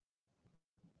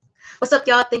What's up,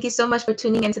 y'all? Thank you so much for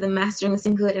tuning into the Mastering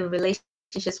Singlehood and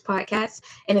Relationships podcast.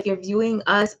 And if you're viewing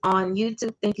us on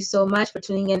YouTube, thank you so much for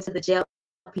tuning into the JLP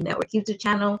Network YouTube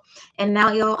channel. And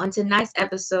now, y'all, on tonight's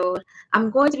episode,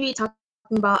 I'm going to be talking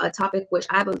about a topic which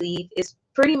I believe is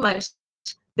pretty much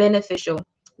beneficial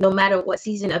no matter what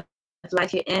season of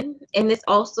life you're in. And it's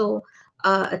also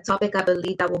a topic I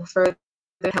believe that will further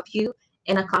help you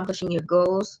in accomplishing your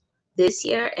goals this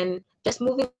year and just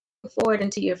moving forward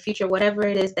into your future, whatever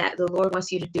it is that the Lord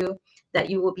wants you to do,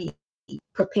 that you will be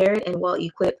prepared and well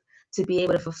equipped to be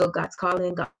able to fulfill God's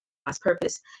calling, God's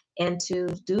purpose, and to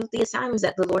do the assignments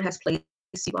that the Lord has placed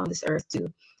you on this earth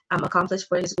to accomplish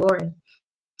for His glory.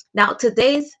 Now,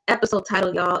 today's episode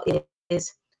title, y'all,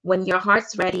 is When Your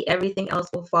Heart's Ready, Everything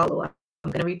Else Will Follow. I'm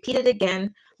going to repeat it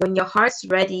again. When your heart's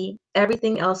ready,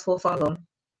 everything else will follow.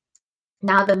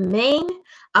 Now, the main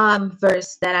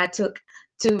verse that I took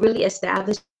to really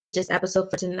establish this episode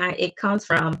for tonight, it comes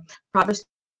from Proverbs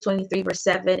 23, verse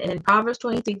 7. And in Proverbs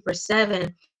 23, verse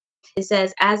 7, it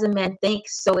says, as a man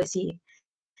thinks, so is he.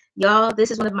 Y'all,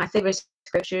 this is one of my favorite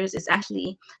scriptures. It's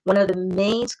actually one of the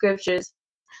main scriptures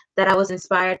that I was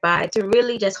inspired by to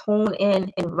really just hone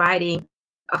in writing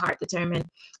a heart determined.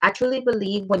 I truly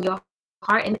believe when your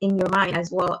heart and in your mind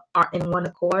as well are in one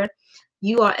accord,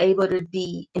 you are able to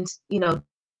be,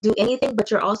 do anything, but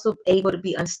you're also able to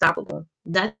be unstoppable.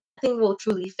 Nothing will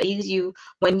truly phase you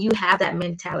when you have that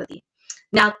mentality.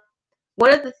 Now,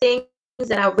 one of the things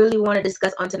that I really want to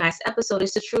discuss on tonight's episode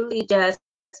is to truly just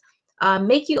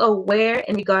make you aware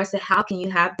in regards to how can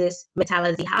you have this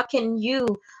mentality? How can you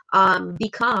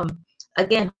become,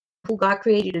 again, who God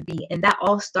created you to be? And that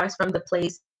all starts from the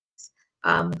place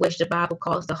which the Bible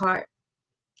calls the heart.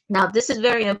 Now, this is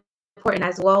very important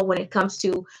as well when it comes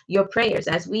to your prayers.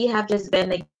 As we have just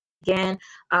been, again,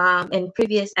 in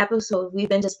previous episodes, we've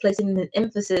been just placing an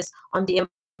emphasis on the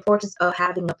importance of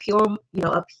having a pure,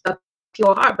 a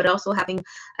pure heart, but also having,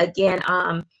 again,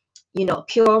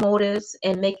 pure motives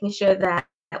and making sure that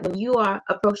when you are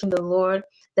approaching the Lord,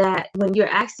 that when you're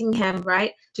asking Him,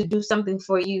 right, to do something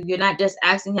for you, you're not just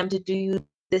asking Him to do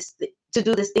this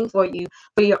thing for you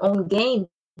for your own gain,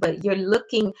 but you're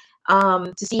looking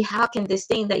to see how can this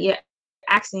thing that you're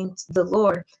asking the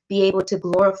Lord be able to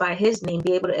glorify His name,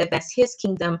 be able to advance His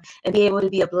kingdom, and be able to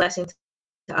be a blessing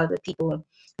to other people.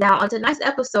 Now, on tonight's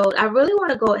episode, I really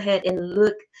want to go ahead and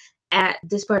look at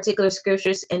this particular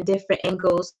scriptures in different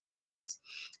angles.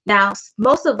 Now,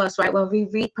 most of us, right, when we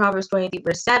read Proverbs 23,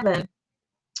 verse 7,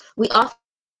 we often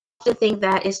think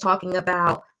that it's talking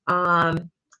about,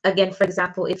 again, for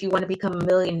example, if you want to become a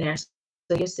millionaire.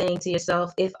 So you're saying to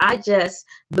yourself, if I just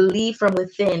believe from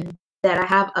within that I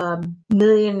have a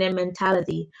millionaire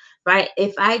mentality, right?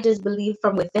 If I just believe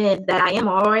from within that I am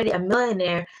already a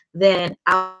millionaire, then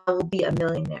I will be a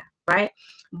millionaire, right?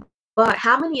 But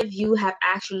how many of you have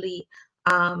actually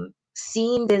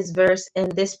seen this verse in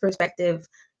this perspective,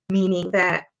 meaning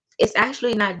that it's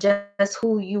actually not just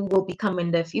who you will become in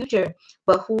the future,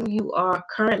 but who you are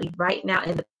currently right now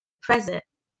in the present.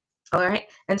 All right.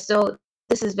 And so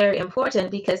this is very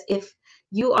important because if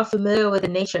you are familiar with the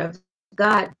nature of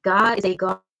God, God is a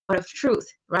God of truth,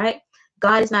 right?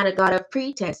 God is not a God of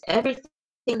pretense. Everything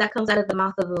that comes out of the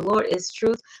mouth of the Lord is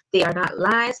truth. They are not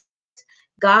lies.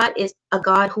 God is a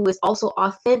God who is also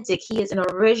authentic. He is an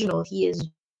original. He is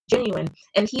genuine.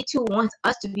 And He too wants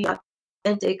us to be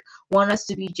authentic, want us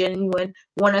to be genuine,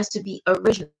 want us to be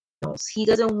originals. He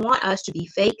doesn't want us to be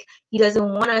fake. He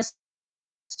doesn't want us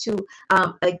to,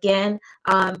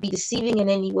 be deceiving in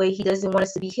any way. He doesn't want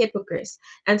us to be hypocrites.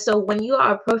 And so when you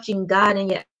are approaching God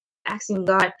and you're asking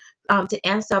God to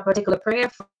answer a particular prayer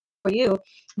for you,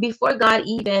 before God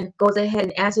even goes ahead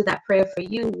and answer that prayer for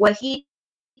you, what He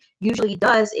usually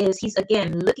does is He's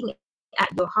again looking at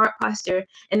your heart posture.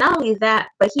 And not only that,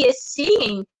 but He is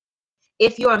seeing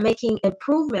if you are making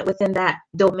improvement within that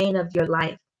domain of your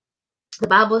life. The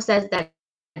Bible says that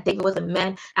David was a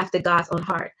man after God's own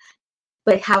heart.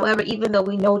 But however, even though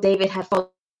we know David had fallen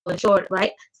short,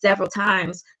 right, several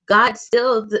times, God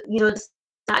still,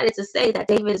 decided to say that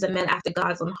David is a man after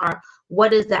God's own heart.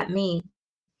 What does that mean?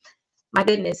 My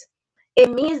goodness.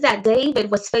 It means that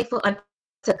David was faithful unto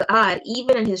God,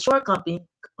 even in his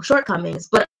shortcomings,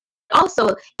 but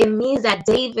also it means that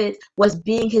David was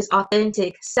being his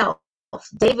authentic self.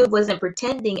 David wasn't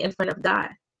pretending in front of God.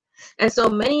 And so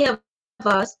many of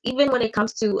us, even when it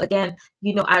comes to, again,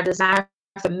 our desire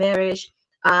for marriage,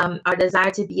 our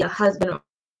desire to be a husband or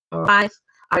a wife,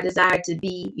 our desire to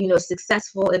be,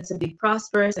 successful and to be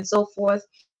prosperous and so forth,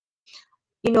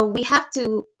 we have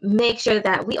to make sure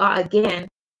that we are, again,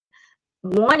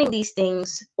 wanting these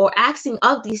things or asking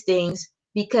of these things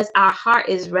because our heart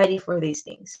is ready for these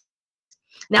things. Now,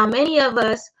 Now, many of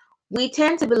us, we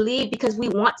tend to believe because we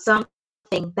want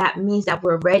something that means that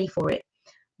we're ready for it.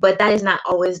 But that is not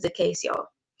always the case, y'all.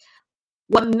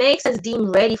 What makes us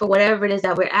deem ready for whatever it is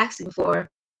that we're asking for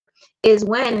is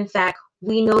when, in fact,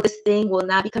 we know this thing will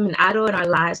not become an idol in our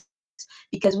lives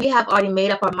because we have already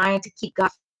made up our mind to keep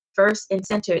God first and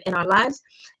centered in our lives.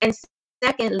 And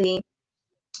secondly,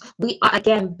 we are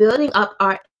again building up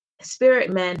our spirit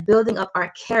man, building up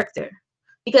our character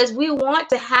because we want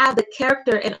to have the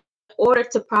character in order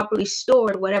to properly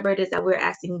steward whatever it is that we're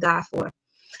asking God for.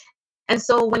 And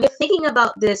so when you're thinking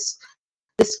about this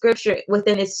scripture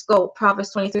within its scope,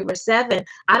 Proverbs 23 verse 7,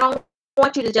 I don't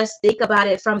want you to just think about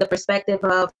it from the perspective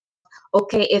of,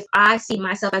 okay, if I see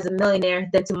myself as a millionaire,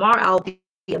 then tomorrow I'll be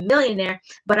a millionaire.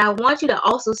 But I want you to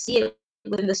also see it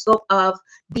within the scope of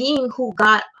being who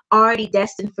God already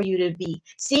destined for you to be,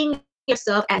 seeing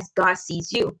yourself as God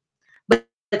sees you. But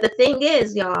the thing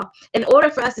is, y'all, in order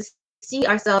for us to see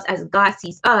ourselves as God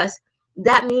sees us,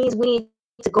 that means we need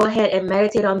to go ahead and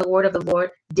meditate on the word of the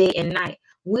Lord day and night.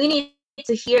 We need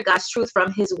to hear God's truth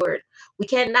from his word. We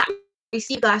cannot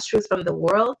receive God's truth from the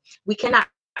world. We cannot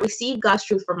receive God's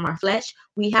truth from our flesh.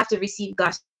 We have to receive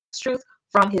God's truth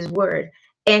from his word.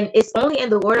 And it's only in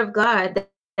the word of God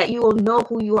that you will know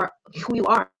who you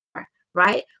are,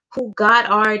 right? Who God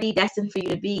already destined for you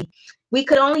to be. We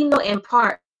could only know in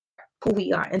part who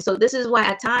we are. And so this is why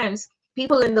at times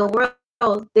people in the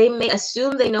world, they may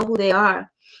assume they know who they are.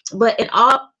 But in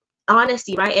all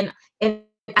honesty, right? And in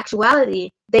actuality,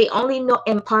 they only know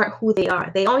in part who they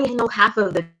are. They only know half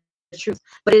of the truth.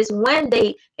 But it's when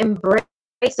they embrace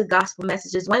the gospel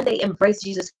messages, when they embrace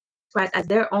Jesus Christ as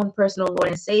their own personal Lord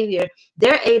and Savior,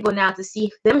 they're able now to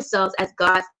see themselves as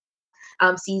God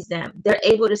sees them. They're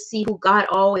able to see who God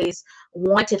always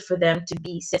wanted for them to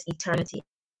be since eternity.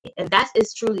 And that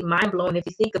is truly mind-blowing if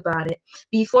you think about it.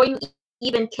 Before you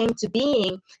even came to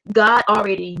being, God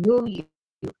already knew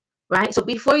you, right? So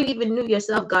before you even knew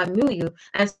yourself, God knew you.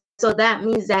 And so that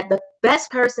means that the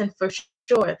best person for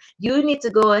sure you need to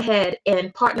go ahead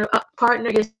and partner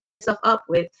yourself up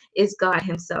with is God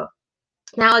himself.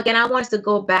 Now, again, I want us to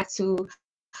go back to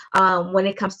when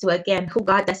it comes to, again, who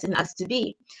God destined us to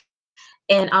be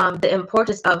and the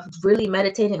importance of really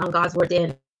meditating on God's word day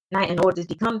and night in order to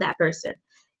become that person.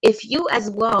 If you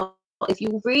as well, if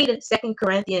you read 2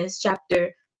 Corinthians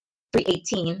chapter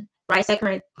 3:18, right?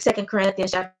 Second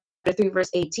Corinthians chapter 3 verse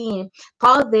 18,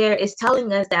 Paul there is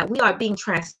telling us that we are being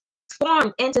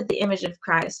transformed into the image of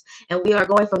Christ and we are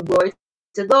going from glory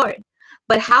to glory.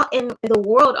 But how in the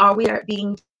world are we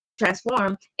being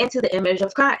transformed into the image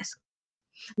of Christ?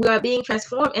 We are being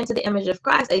transformed into the image of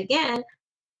Christ again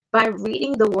by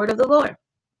reading the word of the Lord.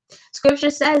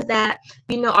 Scripture says that,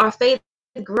 our faith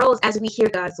grows as we hear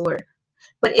God's word.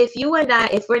 But if you and I,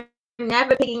 if we're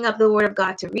never picking up the word of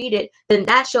God to read it, then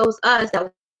that shows us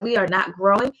that we are not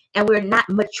growing and we're not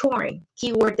maturing.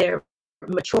 Keyword there,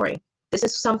 maturing. This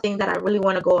is something that I really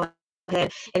want to go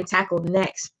ahead and tackle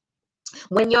next.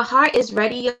 When your heart is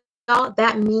ready, y'all,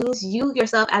 that means you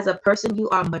yourself as a person, you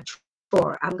are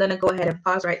mature. I'm going to go ahead and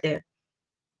pause right there.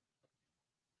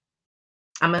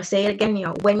 I'm going to say it again,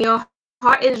 y'all. When your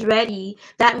heart is ready,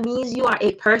 that means you are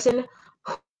a person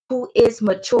who is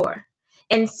mature.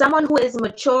 And someone who is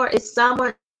mature is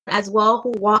someone as well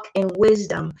who walk in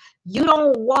wisdom. You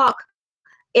don't walk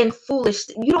you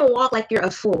don't walk like you're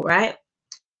a fool, right?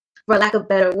 For lack of a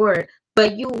better word,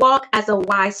 but you walk as a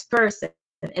wise person.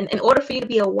 And in order for you to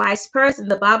be a wise person,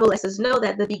 the Bible lets us know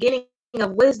that the beginning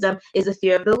of wisdom is the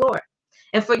fear of the Lord.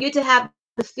 And for you to have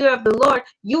the fear of the Lord,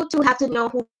 you too have to know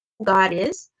who God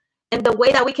is. And the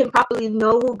way that we can properly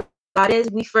know who God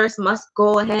is, we first must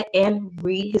go ahead and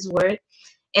read his word.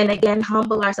 And again,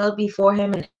 humble ourselves before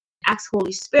him and ask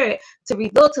Holy Spirit to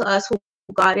reveal to us who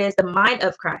God is, the mind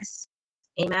of Christ.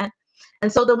 Amen.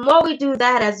 And so the more we do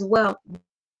that as well,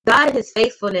 God in his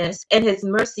faithfulness and his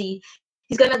mercy,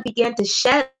 he's going to begin to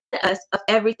shed us of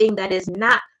everything that is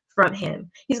not from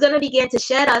him. He's going to begin to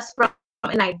shed us from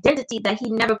an identity that he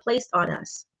never placed on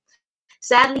us.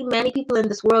 Sadly, many people in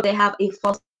this world, they have a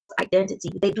false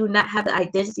identity. They do not have the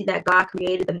identity that God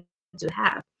created them to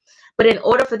have. But in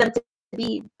order for them to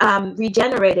be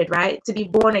regenerated, right, to be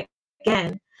born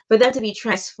again, for them to be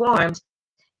transformed,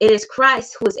 it is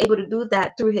Christ who is able to do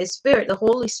that through his Spirit, the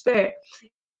Holy Spirit.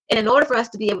 And in order for us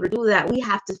to be able to do that, we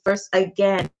have to first,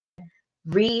 again,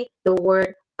 read the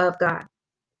word of God.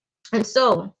 And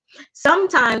so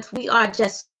sometimes we are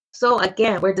just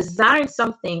we're desiring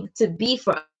something to be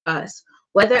for us,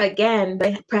 whether, again,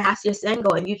 perhaps you're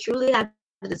single and you truly have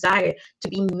the desire to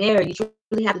be married, you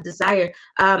truly have the desire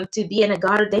to be in a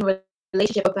God-ordained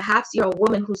relationship, or perhaps you're a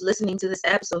woman who's listening to this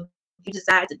episode, you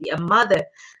desire to be a mother.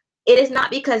 it is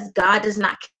not because God does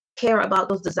not care about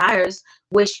those desires,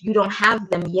 which you don't have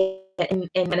them yet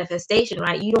in manifestation,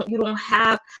 right? You don't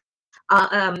have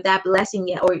that blessing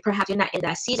yet, or perhaps you're not in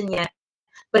that season yet.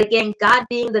 But again, God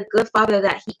being the good father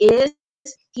that he is,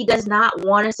 he does not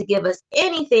want us to give us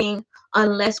anything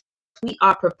unless we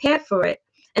are prepared for it.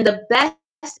 And the best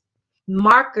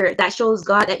marker that shows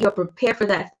God that you're prepared for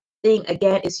that thing,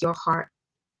 again, is your heart.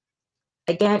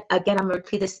 Again, I'm going to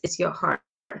repeat this, it's your heart.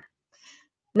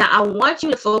 Now, I want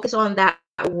you to focus on that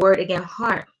word again,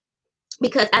 heart,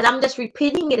 because as I'm just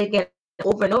repeating it again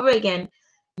over and over again,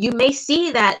 you may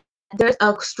see that there's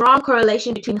a strong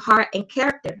correlation between heart and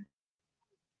character.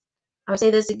 I'm going to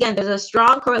say this again. There's a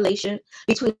strong correlation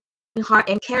between heart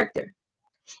and character.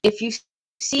 If you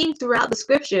see throughout the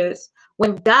scriptures,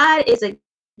 when God is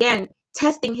again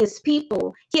testing his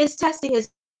people, he is testing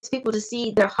his people to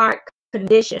see their heart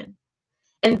condition.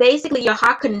 And basically, your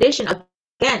heart condition,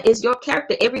 again, is your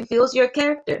character. It reveals your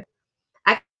character.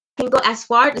 I can go as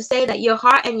far to say that your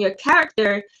heart and your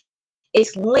character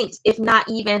is linked, if not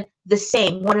even the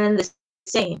same, one and the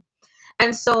same.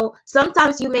 And so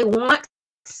sometimes you may want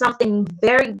something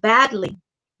very badly,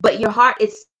 but your heart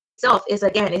itself is,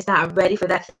 again, it's not ready for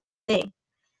that thing.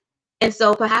 And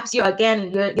so perhaps you're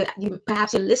listening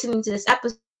to this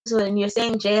episode and you're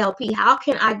saying, JLP, how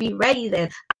can I be ready then?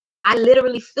 I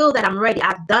literally feel that I'm ready.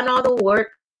 I've done all the work,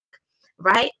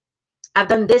 right? I've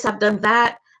done this, I've done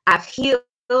that. I've healed,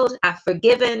 I've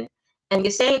forgiven. And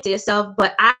you're saying to yourself,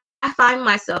 but I find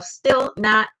myself still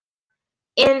not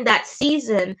in that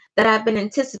season that I've been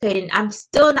anticipating. I'm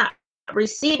still not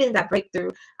receiving that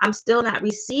breakthrough. I'm still not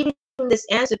receiving this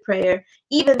answered prayer,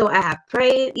 even though I have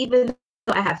prayed, even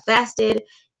though I have fasted,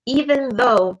 even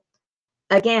though,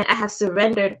 again, I have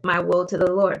surrendered my will to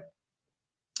the Lord.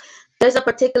 There's a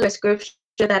particular scripture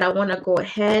that I want to go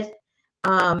ahead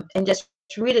and just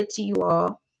read it to you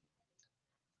all,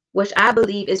 which I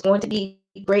believe is going to be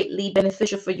greatly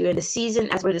beneficial for you in the season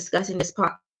as we're discussing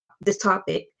this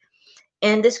topic.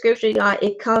 And this scripture, y'all,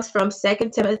 it comes from 2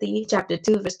 Timothy chapter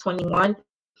 2, verse 21.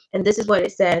 And this is what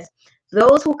it says.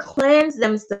 Those who cleanse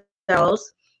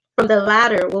themselves from the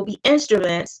latter will be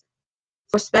instruments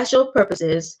for special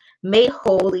purposes, made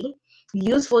holy,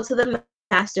 useful to the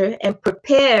master, and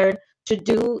prepared to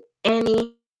do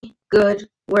any good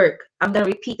work. I'm going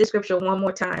to repeat the scripture one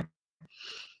more time.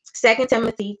 2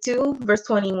 Timothy 2, verse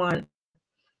 21.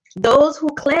 Those who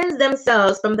cleanse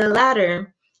themselves from the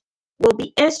latter will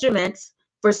be instruments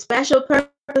for special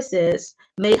purposes,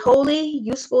 made holy,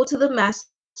 useful to the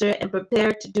master, and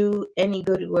prepared to do any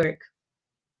good work.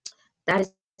 That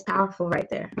is powerful right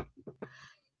there.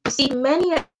 You see,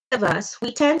 many of us,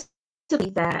 we tend to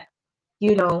believe that,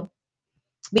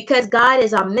 because God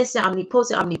is omniscient,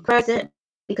 omnipotent, omnipresent,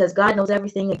 because God knows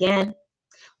everything again,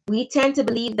 we tend to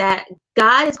believe that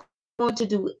God is going to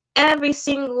do every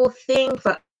single thing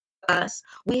for us.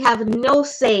 We have no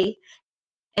say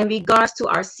in regards to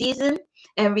our season,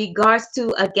 in regards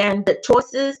to, again, the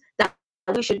choices that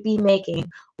we should be making.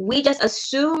 We just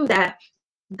assume that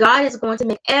God is going to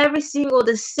make every single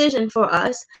decision for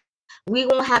us. We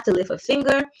won't have to lift a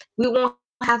finger. We won't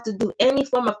have to do any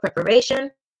form of preparation.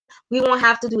 We won't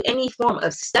have to do any form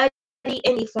of study,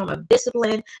 any form of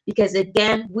discipline, because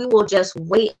again, we will just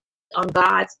wait on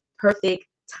God's perfect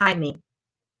timing.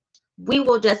 We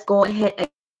will just go ahead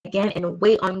again and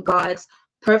wait on God's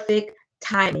perfect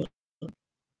timing,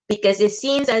 because it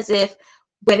seems as if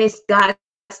when it's God's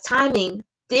timing,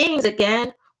 things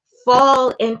again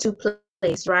fall into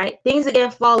place, right? Things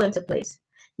again fall into place.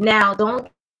 Now, don't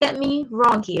get me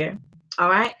wrong here, all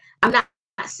right? I'm not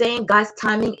saying God's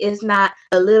timing is not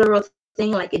a literal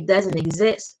thing, like it doesn't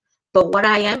exist. But what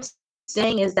I am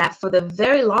saying is that for the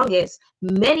very longest,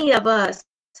 many of us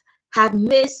have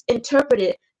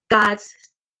misinterpreted God's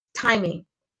timing.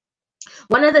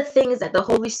 One of the things that the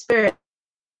Holy Spirit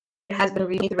has been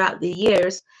reading throughout the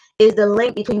years is the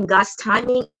link between God's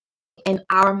timing and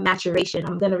our maturation.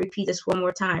 I'm going to repeat this one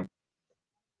more time.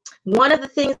 One of the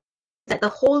things that the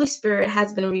Holy Spirit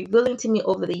has been revealing to me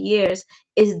over the years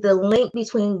is the link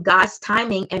between God's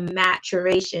timing and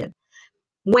maturation.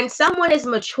 When someone is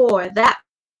mature, that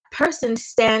person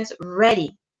stands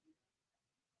ready.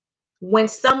 I'm going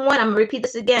to repeat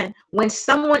this again. When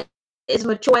someone is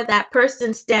mature, that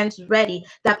person stands ready.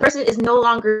 That person is no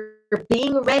longer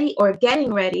being ready or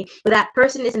getting ready, but that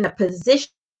person is in a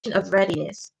position of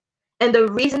readiness. And the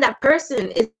reason that person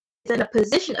is in a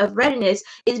position of readiness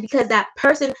is because that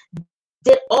person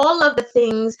did all of the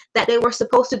things that they were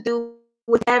supposed to do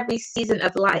with every season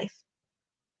of life.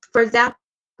 For example,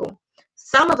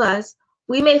 some of us,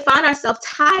 we may find ourselves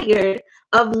tired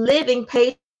of living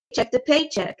paycheck to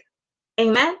paycheck.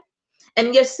 Amen.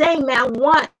 And you're saying, man, I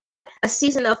want a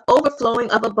season of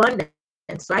overflowing of abundance,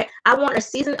 right? I want a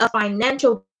season of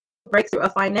financial breakthrough, a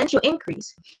financial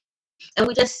increase. And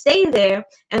we just stay there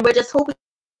and we're just hoping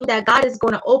that God is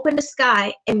going to open the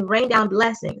sky and rain down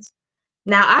blessings.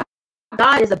 Now, our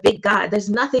God is a big God. There's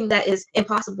nothing that is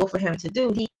impossible for him to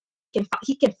do. He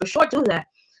can for sure do that.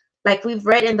 Like we've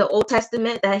read in the Old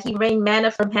Testament that he rained manna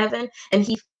from heaven and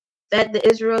he fed the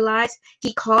Israelites.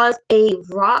 He caused a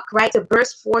rock, right, to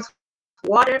burst forth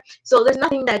water. So there's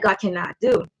nothing that God cannot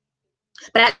do.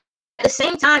 But at the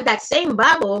same time, that same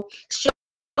Bible shows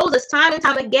us time and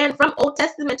time again from Old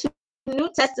Testament to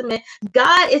New Testament,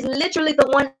 God is literally the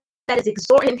one that is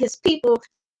exhorting his people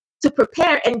to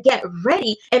prepare and get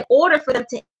ready in order for them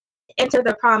to enter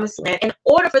the promised land, in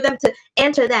order for them to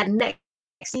enter that next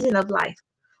season of life.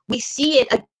 We see it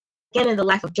again in the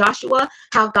life of Joshua,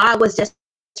 how God was just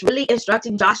really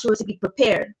instructing Joshua to be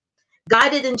prepared. God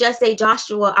didn't just say,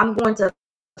 Joshua, I'm going to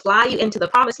fly you into the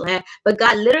promised land, but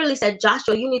God literally said,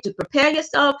 Joshua, you need to prepare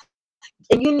yourself,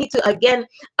 and you need to again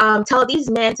tell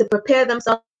these men to prepare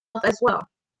themselves as well.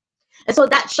 And so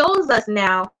that shows us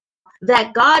now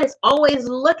that God is always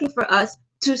looking for us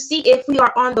to see if we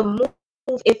are on the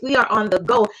move, if we are on the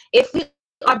go, if we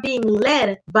are being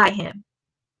led by him,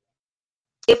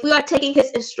 if we are taking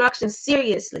his instructions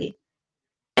seriously.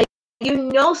 And you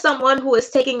know someone who is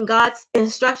taking God's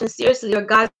instructions seriously or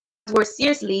God's word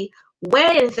seriously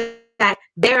when in fact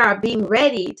they are being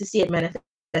ready to see it manifest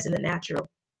in the natural.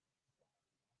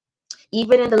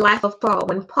 Even in the life of Paul,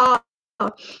 when Paul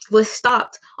was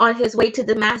stopped on his way to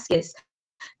Damascus,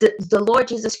 the Lord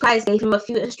Jesus Christ gave him a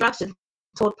few instructions,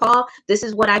 told Paul, this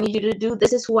is what I need you to do.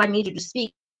 This is who I need you to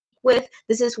speak with.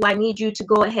 This is who I need you to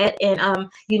go ahead and,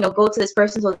 go to this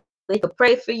person so they could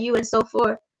pray for you and so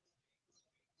forth.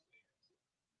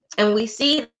 And we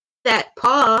see that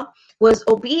Paul was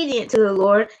obedient to the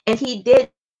Lord and he did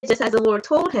just as the Lord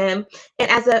told him. And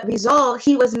as a result,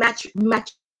 he was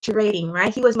maturating,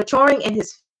 right? He was maturing in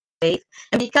his faith.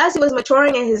 And because he was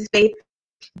maturing in his faith,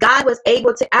 God was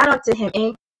able to add on to him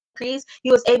increase.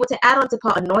 He was able to add on to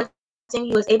Paul anointing.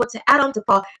 He was able to add on to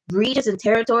Paul regions and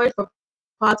territories for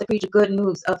Paul to preach the good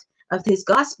news of his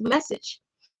gospel message.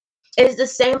 It is the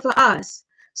same for us.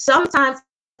 Sometimes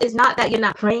it's not that you're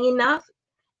not praying enough.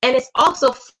 And it's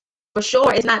also for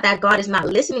sure, it's not that God is not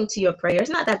listening to your prayers. It's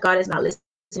not that God is not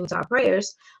listening to our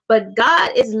prayers, but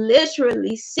God is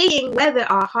literally seeing whether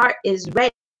our heart is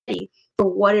ready for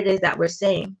what it is that we're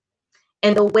saying.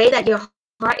 And the way that your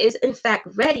heart is in fact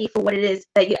ready for what it is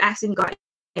that you're asking God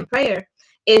in prayer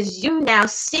is you now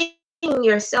seeing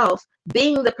yourself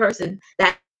being the person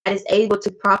that is able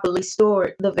to properly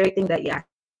store the very thing that you're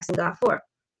asking God for.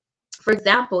 For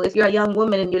example, if you're a young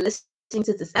woman and you're listening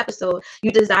to this episode,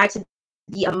 you desire to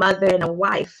be a mother and a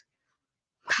wife.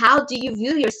 How do you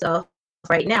view yourself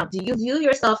right now? Do you view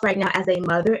yourself right now as a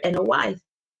mother and a wife?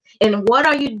 And what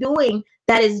are you doing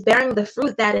that is bearing the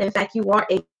fruit that in fact you are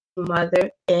a mother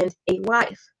and a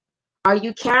wife? Are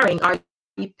you caring? Are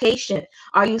you patient?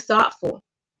 Are you thoughtful?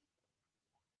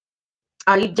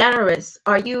 Are you generous?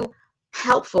 Are you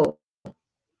helpful?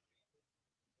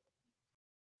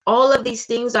 All of these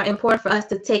things are important for us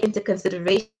to take into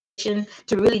consideration,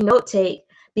 to really note take,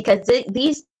 because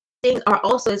these things are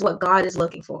also is what God is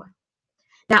looking for.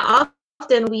 Now,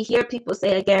 often we hear people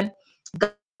say again,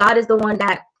 God is the one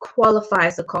that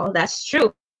qualifies the call. That's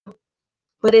true.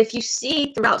 But if you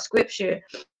see throughout scripture,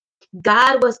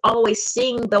 God was always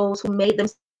seeing those who made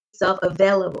themselves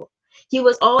available. He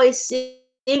was always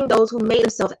seeing those who made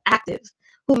themselves active,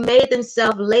 who made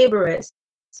themselves laborers,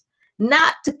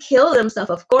 not to kill themselves,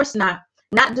 of course not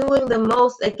doing the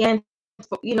most again,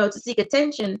 to seek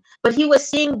attention, but he was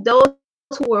seeing those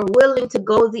who were willing to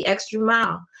go the extra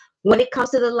mile. When it comes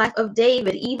to the life of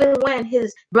David, even when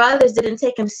his brothers didn't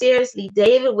take him seriously,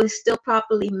 David was still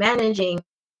properly managing,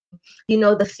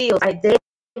 the fields. Right?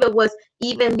 David was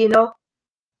even,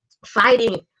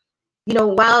 fighting,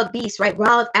 wild beasts, right?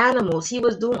 Wild animals. He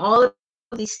was doing all of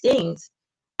these things.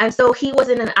 And so he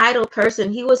wasn't an idle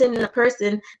person. He wasn't a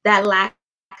person that lacked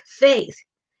faith.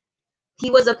 He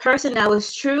was a person that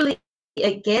was truly,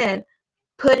 again,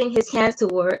 putting his hands to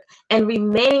work and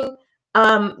remaining,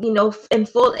 in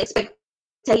full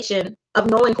expectation of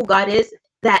knowing who God is,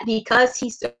 that because he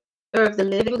serves the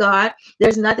living God,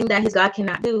 there's nothing that his God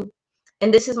cannot do.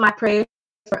 And this is my prayer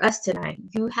for us tonight.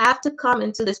 You have to come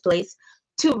into this place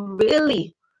to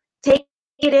really take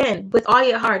it in with all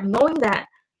your heart, knowing that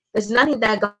there's nothing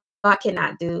that God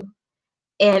cannot do.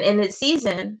 And in this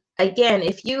season, again,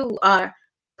 if you are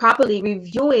properly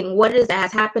reviewing what it is that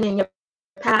has happened in your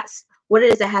past, what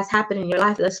it is that has happened in your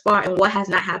life thus far, and what has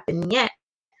not happened yet,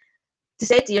 to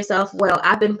say to yourself, well,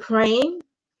 I've been praying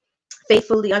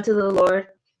faithfully unto the Lord.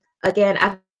 Again,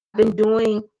 I've been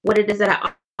doing what it is that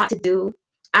I ought to do.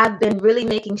 I've been really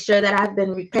making sure that I've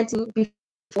been repenting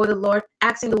before the Lord,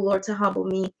 asking the Lord to humble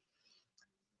me.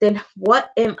 Then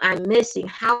what am I missing?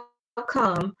 How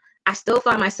come I still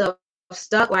find myself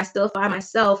stuck, or I still find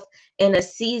myself in a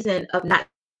season of not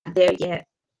there yet?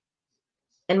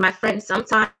 And my friend,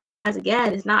 sometimes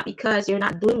again, it's not because you're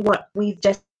not doing what we've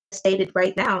just stated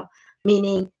right now.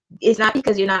 Meaning, it's not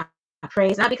because you're not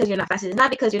praying, it's not because you're not fasting, it's not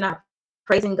because you're not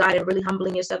praising God and really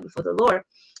humbling yourself before the Lord.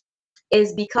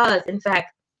 Is because, in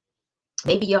fact,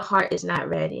 maybe your heart is not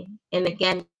ready. And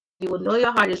again, you will know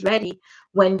your heart is ready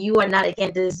when you are not,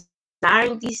 again,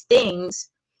 desiring these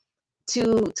things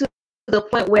to the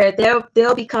point where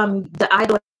they'll become the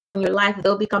idol in your life,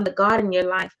 they'll become the God in your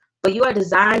life. But you are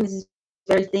desiring these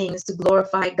very things to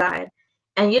glorify God.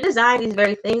 And you're desiring these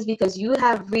very things because you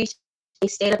have reached a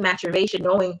state of maturation,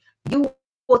 knowing you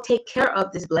will take care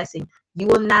of this blessing. You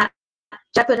will not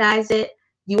jeopardize it,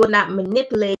 you will not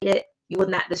manipulate it, you will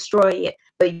not destroy it,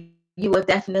 but you will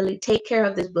definitely take care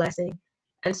of this blessing.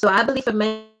 And so I believe for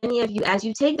many of you, as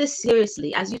you take this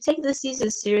seriously, as you take this season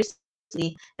seriously,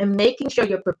 and making sure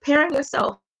you're preparing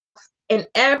yourself in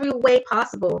every way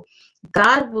possible,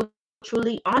 God will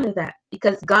truly honor that,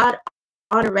 because God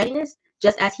honors readiness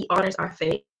just as He honors our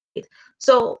faith.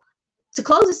 So to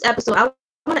close this episode, I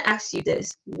want to ask you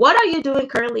this: what are you doing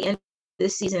currently in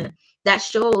this season that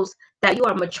shows that you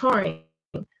are maturing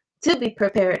to be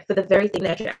prepared for the very thing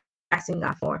that you're asking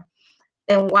God for?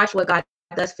 And watch what God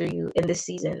does for you in this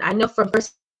season. I know from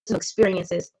personal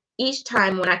experiences, each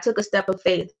time when I took a step of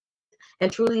faith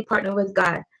and truly partnered with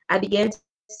God, I began to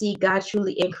see God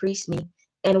truly increase me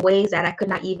in ways that I could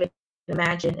not even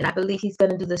imagine. And I believe He's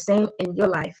going to do the same in your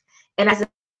life. And as a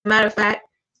matter of fact,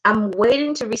 I'm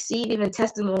waiting to receive even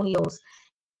testimonials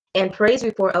and praise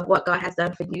report of what God has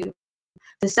done for you,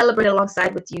 to celebrate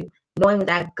alongside with you, knowing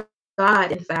that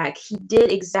God, in fact, He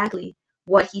did exactly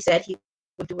what He said He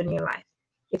would do in your life.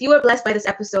 If you were blessed by this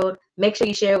episode, make sure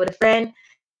you share it with a friend,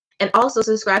 and also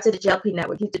subscribe to the JLP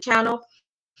Network YouTube channel.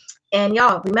 And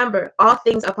y'all, remember, all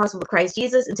things are possible with Christ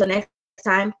Jesus. Until next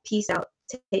time, peace out.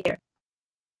 Take care.